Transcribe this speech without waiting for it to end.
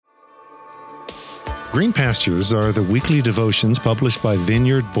Green Pastures are the weekly devotions published by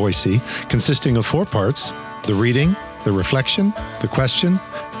Vineyard Boise, consisting of 4 parts: the reading, the reflection, the question,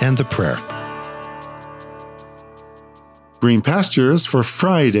 and the prayer. Green Pastures for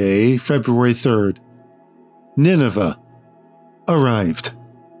Friday, February 3rd. Nineveh arrived.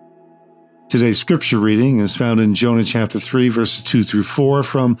 Today's scripture reading is found in Jonah chapter 3, verses 2 through 4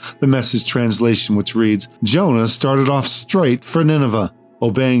 from the Message translation, which reads, Jonah started off straight for Nineveh,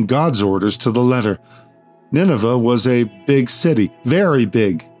 obeying God's orders to the letter. Nineveh was a big city, very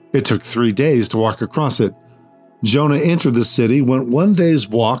big. It took 3 days to walk across it. Jonah entered the city, went 1 day's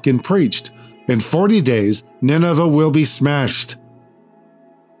walk, and preached. In 40 days, Nineveh will be smashed.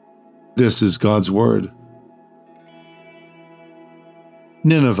 This is God's word.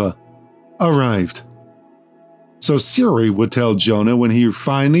 Nineveh arrived. So Siri would tell Jonah when he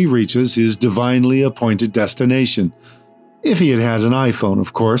finally reaches his divinely appointed destination. If he had had an iPhone,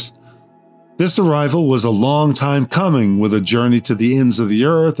 of course. This arrival was a long time coming, with a journey to the ends of the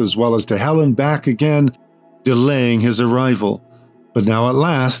earth as well as to hell and back again, delaying his arrival. But now at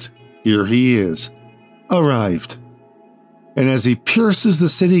last, here he is, arrived. And as he pierces the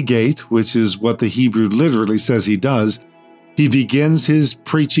city gate, which is what the Hebrew literally says he does, he begins his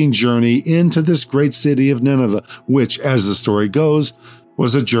preaching journey into this great city of Nineveh, which, as the story goes,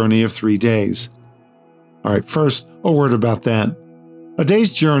 was a journey of 3 days. All right, first, a word about that. A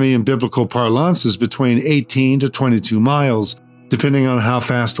day's journey in biblical parlance is between 18 to 22 miles, depending on how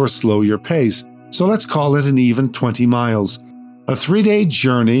fast or slow your pace, so let's call it an even 20 miles. A 3-day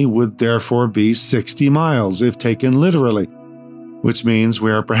journey would therefore be 60 miles if taken literally, which means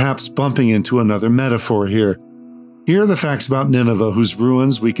we are perhaps bumping into another metaphor here. Here are the facts about Nineveh, whose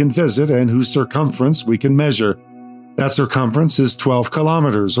ruins we can visit and whose circumference we can measure. That circumference is 12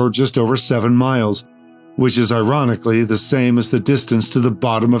 kilometers, or just over 7 miles, which is ironically the same as the distance to the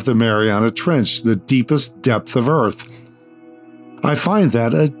bottom of the Mariana Trench, the deepest depth of Earth. I find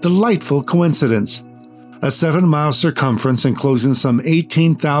that a delightful coincidence. A 7-mile circumference enclosing some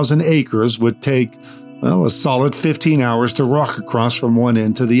 18,000 acres would take, a solid 15 hours to walk across from one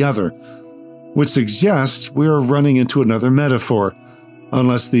end to the other, which suggests we are running into another metaphor,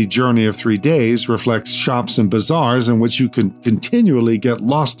 unless the journey of 3 days reflects shops and bazaars in which you can continually get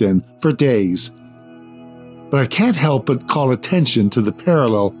lost in for days. But I can't help but call attention to the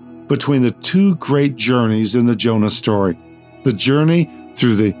parallel between the 2 great journeys in the Jonah story, the journey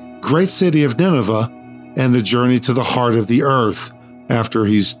through the great city of Nineveh and the journey to the heart of the earth after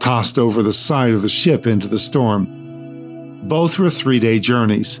he's tossed over the side of the ship into the storm. Both were 3-day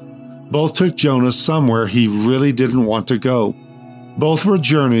journeys. Both took Jonah somewhere he really didn't want to go. Both were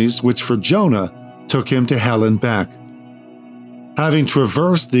journeys which for Jonah took him to hell and back. Having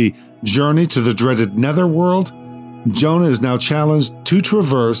traversed the journey to the dreaded netherworld, Jonah is now challenged to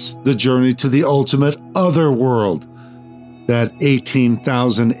traverse the journey to the ultimate other world, that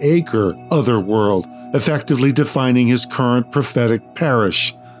 18,000-acre other world, effectively defining his current prophetic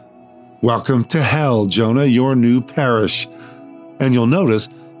parish. Welcome to hell, Jonah, your new parish. And you'll notice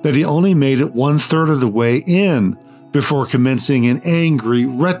that he only made it 1/3 of the way in before commencing an angry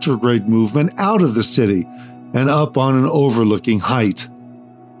retrograde movement out of the city and up on an overlooking height.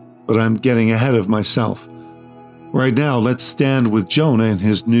 But I'm getting ahead of myself. Right now, let's stand with Jonah and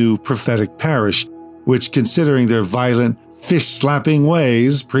his new prophetic parish, which, considering their violent, fish-slapping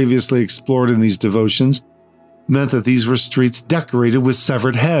ways previously explored in these devotions, meant that these were streets decorated with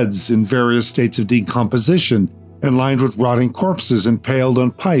severed heads in various states of decomposition and lined with rotting corpses impaled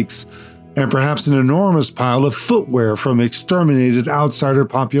on pikes, and perhaps an enormous pile of footwear from exterminated outsider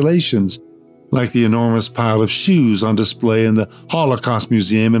populations, like the enormous pile of shoes on display in the Holocaust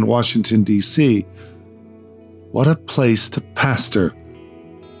Museum in Washington, D.C. What a place to pastor.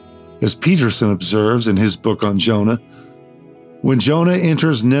 As Peterson observes in his book on Jonah, when Jonah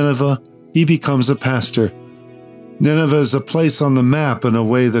enters Nineveh, he becomes a pastor. Nineveh is a place on the map in a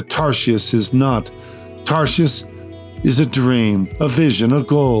way that Tarshish is not. Tarshish is a dream, a vision, a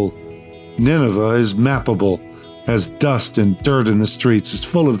goal. Nineveh is mappable, has dust and dirt in the streets, is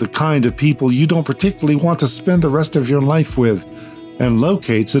full of the kind of people you don't particularly want to spend the rest of your life with, and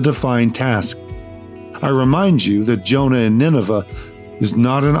locates a defined task. I remind you that Jonah in Nineveh is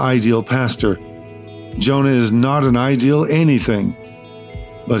not an ideal pastor. Jonah is not an ideal anything,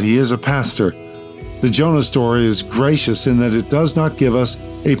 but he is a pastor. The Jonah story is gracious in that it does not give us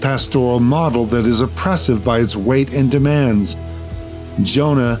a pastoral model that is oppressive by its weight and demands.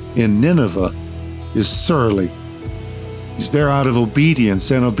 Jonah in Nineveh is surly. He's there out of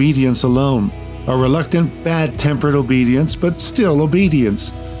obedience and obedience alone, a reluctant, bad-tempered obedience, but still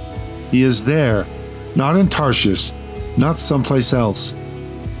obedience. He is there, not in Tarshish, not someplace else,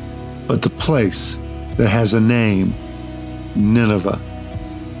 but the place that has a name, Nineveh.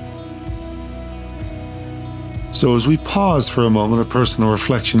 So as we pause for a moment of personal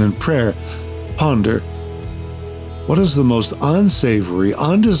reflection and prayer, ponder, what is the most unsavory,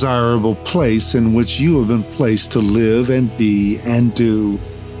 undesirable place in which you have been placed to live and be and do?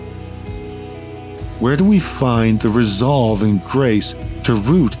 Where do we find the resolve and grace to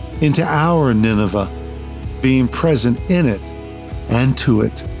root into our Nineveh, being present in it and to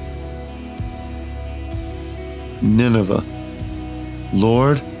it? Nineveh.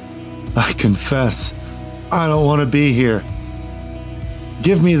 Lord, I confess, I don't want to be here.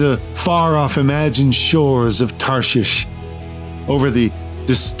 Give me the far-off imagined shores of Tarshish over the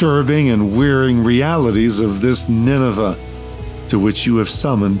disturbing and wearying realities of this Nineveh to which you have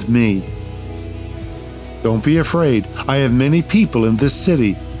summoned me. Don't be afraid. I have many people in this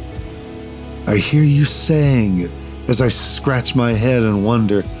city. I hear you saying it as I scratch my head and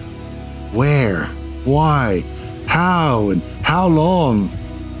wonder, where, why, how, and how long?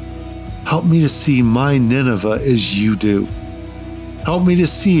 Help me to see my Nineveh as you do. Help me to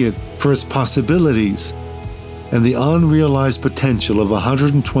see it for its possibilities and the unrealized potential of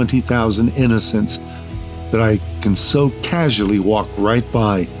 120,000 innocents that I can so casually walk right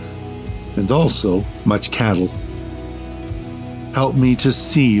by, and also much cattle. Help me to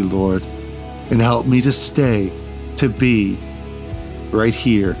see, Lord, and help me to stay, to be, right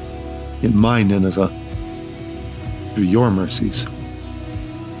here in my Nineveh, through your mercies.